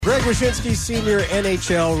Greg Wyshynski, senior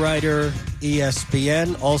NHL writer,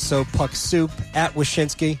 ESPN, also Puck Soup, at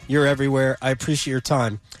Wyshynski. You're everywhere. I appreciate your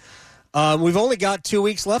time. We've only got 2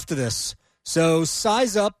 weeks left of this, so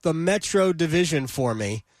size up the Metro Division for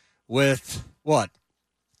me with,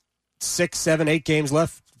 6, 7, 8 games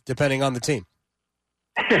left, depending on the team.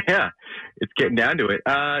 Yeah, it's getting down to it.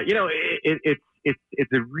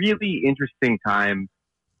 It's a really interesting time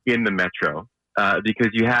in the Metro because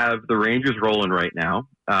you have the Rangers rolling right now.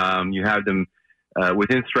 You have them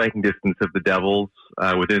within striking distance of the Devils,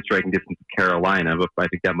 within striking distance of Carolina, but I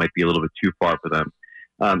think that might be a little bit too far for them.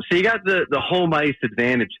 So you got the home ice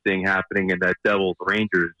advantage thing happening in that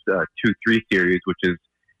Devils-Rangers 2-3 series, which is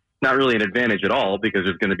not really an advantage at all because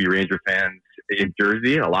there's going to be Ranger fans in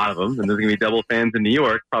Jersey, a lot of them, and there's going to be Devil fans in New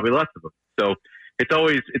York, probably less of them. So it's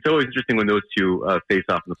always interesting when those two face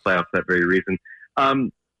off in the playoffs for that very reason.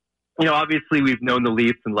 Obviously we've known the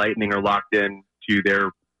Leafs and Lightning are locked in to their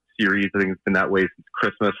series. I think it's been that way since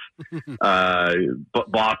Christmas.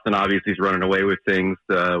 Boston obviously is running away with things,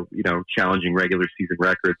 challenging regular season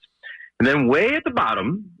records. And then way at the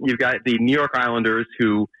bottom, you've got the New York Islanders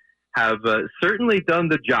who have certainly done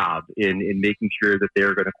the job in making sure that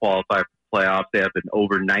they're going to qualify for the playoffs. They have an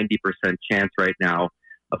over 90% chance right now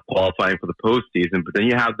of qualifying for the postseason. But then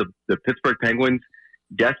you have the Pittsburgh Penguins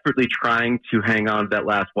desperately trying to hang on to that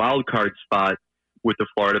last wild card spot with the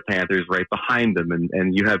Florida Panthers right behind them.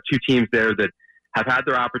 And you have two teams there that have had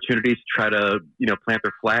their opportunities to try to, plant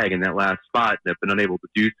their flag in that last spot and have been unable to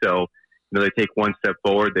do so. They take one step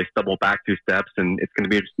forward, they stumble back 2 steps, and it's going to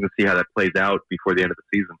be interesting to see how that plays out before the end of the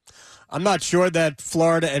season. I'm not sure that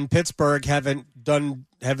Florida and Pittsburgh haven't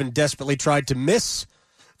desperately tried to miss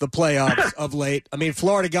the playoffs of late. I mean,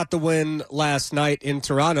 Florida got the win last night in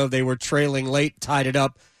Toronto. They were trailing late, tied it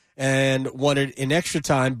up, and won it in extra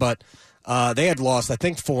time, but they had lost, I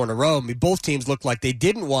think, 4 in a row. I mean, both teams looked like they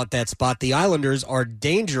didn't want that spot. The Islanders are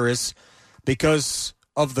dangerous because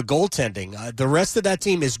of the goaltending. The rest of that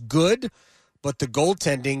team is good, but the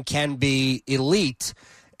goaltending can be elite.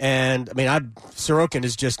 And, I mean, Sorokin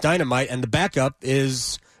is just dynamite, and the backup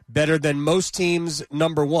is better than most teams'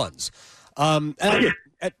 number ones.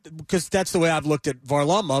 Because that's the way I've looked at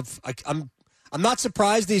Varlamov. I'm not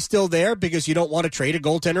surprised he's still there because you don't want to trade a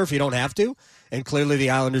goaltender if you don't have to. And clearly the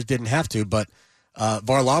Islanders didn't have to, but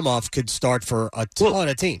Varlamov could start for a ton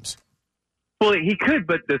of teams. Well, he could,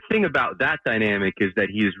 but the thing about that dynamic is that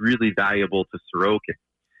he is really valuable to Sorokin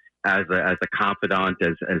as a confidant,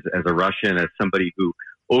 as a Russian, as somebody who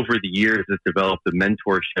over the years has developed a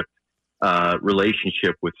mentorship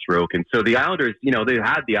relationship with Sorokin. So the Islanders, they've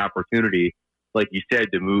had the opportunity, like you said,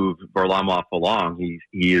 to move Varlamov along.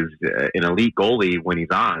 He is an elite goalie when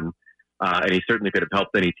he's on, and he certainly could have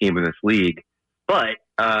helped any team in this league. But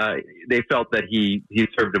they felt that he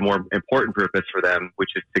served a more important purpose for them,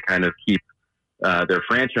 which is to kind of keep their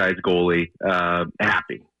franchise goalie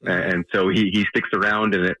happy. And so he sticks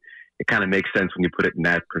around, and it kind of makes sense when you put it in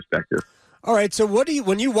that perspective. All right, so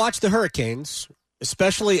when you watch the Hurricanes,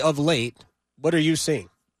 especially of late, what are you seeing?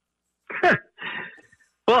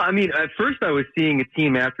 Well, I mean, at first I was seeing a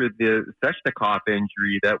team after the Svechnikov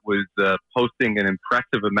injury that was posting an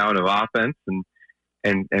impressive amount of offense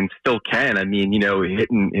and still can. I mean,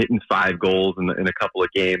 hitting 5 goals in a couple of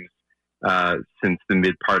games since the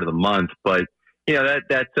mid part of the month. But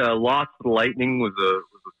that loss to the Lightning was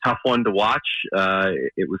a tough one to watch.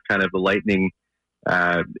 It was kind of the Lightning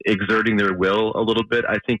exerting their will a little bit,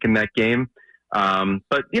 I think, in that game.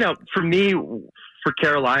 But for me, for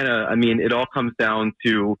Carolina, I mean, it all comes down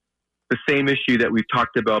to the same issue that we've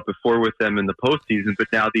talked about before with them in the postseason, but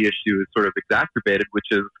now the issue is sort of exacerbated, which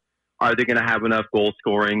is, are they going to have enough goal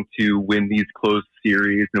scoring to win these close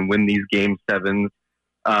series and win these game 7s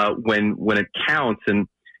when it counts? And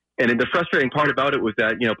the frustrating part about it was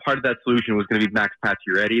that, part of that solution was going to be Max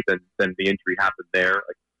Pacioretty, then the injury happened there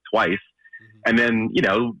twice. Mm-hmm. And then,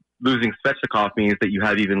 losing Svechnikov means that you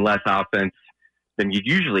have even less offense than you'd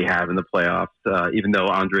usually have in the playoffs, even though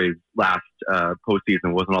Andre's last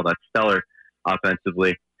postseason wasn't all that stellar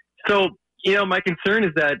offensively. So, my concern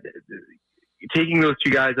is that taking those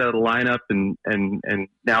two guys out of the lineup and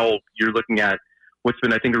now you're looking at what's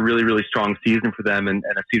been, I think, a really, really strong season for them and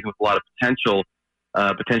a season with a lot of potential,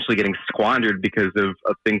 potentially getting squandered because of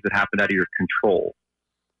things that happened out of your control.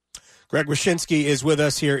 Greg Wyshynski is with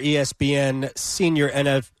us here, ESPN senior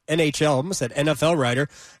NHL, almost said NFL writer.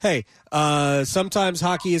 Hey, sometimes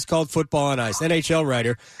hockey is called football on ice. NHL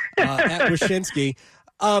writer at Wyshynski.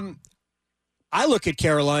 I look at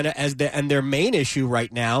Carolina and their main issue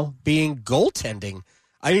right now being goaltending.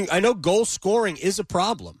 I know goal scoring is a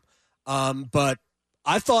problem, but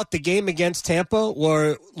I thought the game against Tampa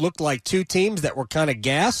looked like two teams that were kind of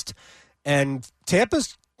gassed, and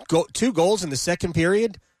Tampa's 2 goals in the second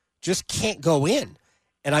period just can't go in.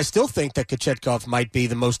 And I still think that Kochetkov might be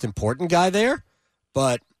the most important guy there,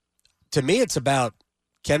 but to me it's about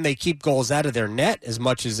can they keep goals out of their net as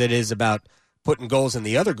much as it is about putting goals in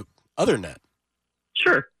the other net.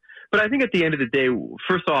 Sure. But I think at the end of the day,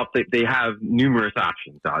 first off, they have numerous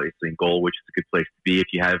options, obviously, in goal, which is a good place to be. If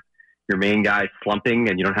you have your main guy slumping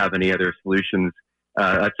and you don't have any other solutions,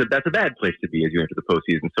 that's a bad place to be as you enter the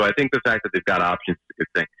postseason. So I think the fact that they've got options is a good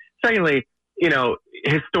thing. Secondly,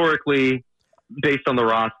 historically, based on the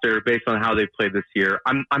roster, based on how they've played this year,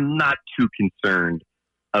 I'm not too concerned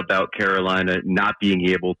about Carolina not being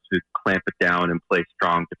able to clamp it down and play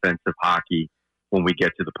strong defensive hockey when we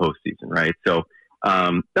get to the postseason, right? So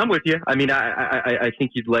I'm with you. I mean, I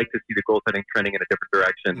think you'd like to see the goaltending trending in a different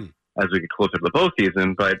direction as we get closer to the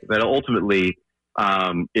postseason, but ultimately,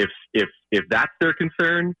 if that's their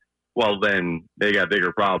concern, well, then they got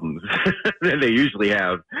bigger problems than they usually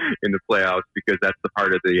have in the playoffs because that's the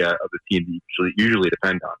part of the team you usually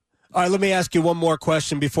depend on. All right, let me ask you one more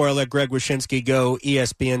question before I let Greg Wyshynski go,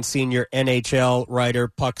 ESPN senior NHL writer,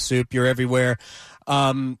 Puck Soup, you're everywhere.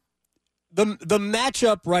 The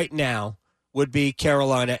matchup right now would be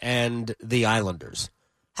Carolina and the Islanders.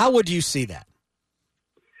 How would you see that?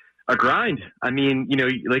 A grind. I mean,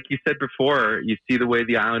 like you said before, you see the way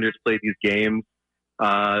the Islanders play these games.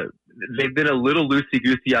 They've been a little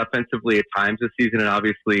loosey-goosey offensively at times this season, and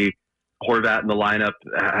obviously Horvat in the lineup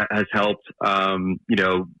has helped,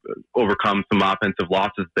 overcome some offensive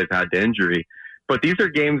losses they've had to injury. But these are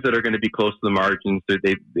games that are going to be close to the margins. They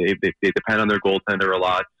depend on their goaltender a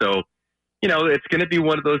lot. So, it's going to be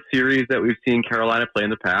one of those series that we've seen Carolina play in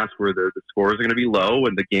the past where the scores are going to be low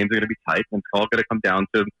and the games are going to be tight. And it's all going to come down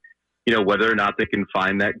to, whether or not they can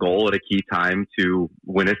find that goal at a key time to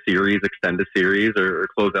win a series, extend a series, or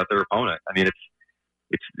close out their opponent. I mean,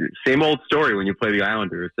 it's the same old story when you play the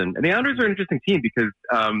Islanders. And the Islanders are an interesting team because,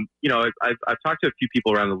 I've talked to a few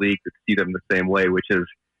people around the league that see them the same way, which is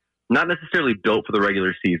not necessarily built for the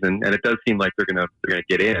regular season. And it does seem like they're going to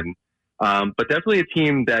get in. But definitely a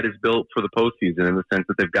team that is built for the postseason in the sense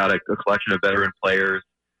that they've got a collection of veteran players,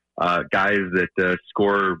 guys that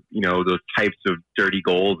score, those types of dirty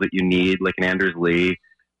goals that you need, like an Anders Lee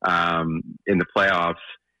in the playoffs.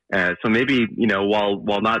 So maybe,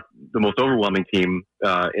 while not the most overwhelming team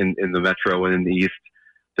in the Metro and in the East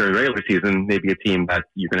during regular season, maybe a team that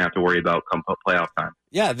you're going to have to worry about come playoff time.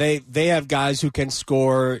 Yeah, they have guys who can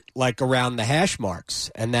score like around the hash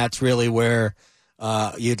marks, and that's really where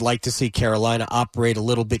you'd like to see Carolina operate a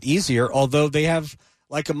little bit easier, although they have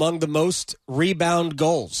like among the most rebound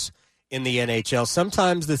goals in the NHL.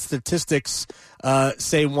 Sometimes the statistics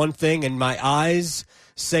say one thing and my eyes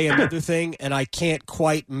say another thing, and I can't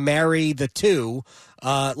quite marry the two.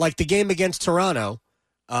 Like the game against Toronto,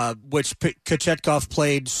 which Kochetkov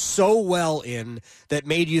played so well in that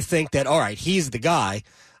made you think that, all right, he's the guy.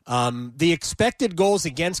 The expected goals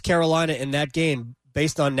against Carolina in that game,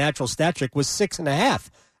 based on natural stat trick, was 6.5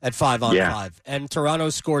 at 5-on-5, and Toronto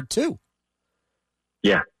scored 2.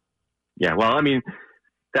 Yeah. Well, I mean,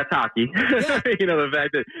 that's hockey. Yeah. The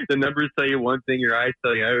fact that the numbers tell you one thing, your eyes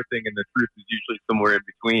tell you another thing, and the truth is usually somewhere in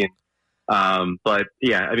between. But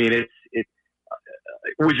yeah, I mean, it's.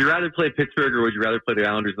 Would you rather play Pittsburgh or would you rather play the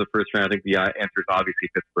Islanders in the first round? I think the answer is obviously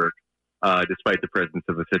Pittsburgh, despite the presence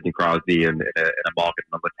of a Sidney Crosby and a Malkin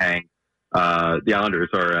and a Letang. The Islanders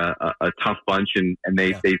are a tough bunch, and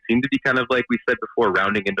they seem to be kind of like we said before,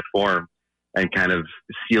 rounding into form and kind of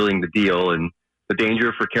sealing the deal. And the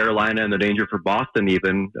danger for Carolina and the danger for Boston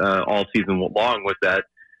even all season long was that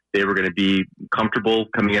they were going to be comfortable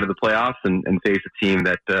coming into the playoffs and face a team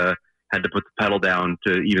that had to put the pedal down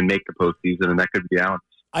to even make the postseason, and that could be the Islanders.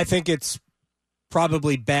 I think it's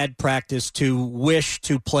probably bad practice to wish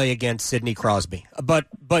to play against Sidney Crosby. But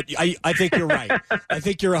I think you're right. I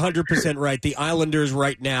think you're 100% right. The Islanders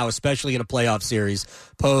right now, especially in a playoff series,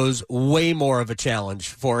 pose way more of a challenge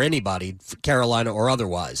for anybody, Carolina or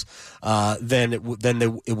otherwise, than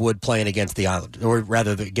it would playing against the Islanders, or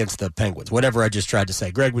rather against the Penguins, whatever I just tried to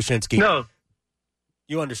say. Greg Wyshynski. No.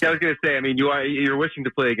 You understand? Yeah, I was going to say, I mean, you're wishing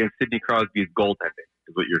to play against Sidney Crosby's goaltending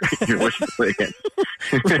is what you're wishing to play against.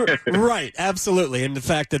 Right, absolutely. And the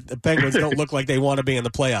fact that the Penguins don't look like they want to be in the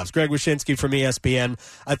playoffs. Greg Wyshynski from ESPN.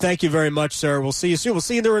 I thank you very much, sir. We'll see you soon. We'll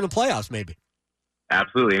see you there in the playoffs, maybe.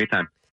 Absolutely, anytime.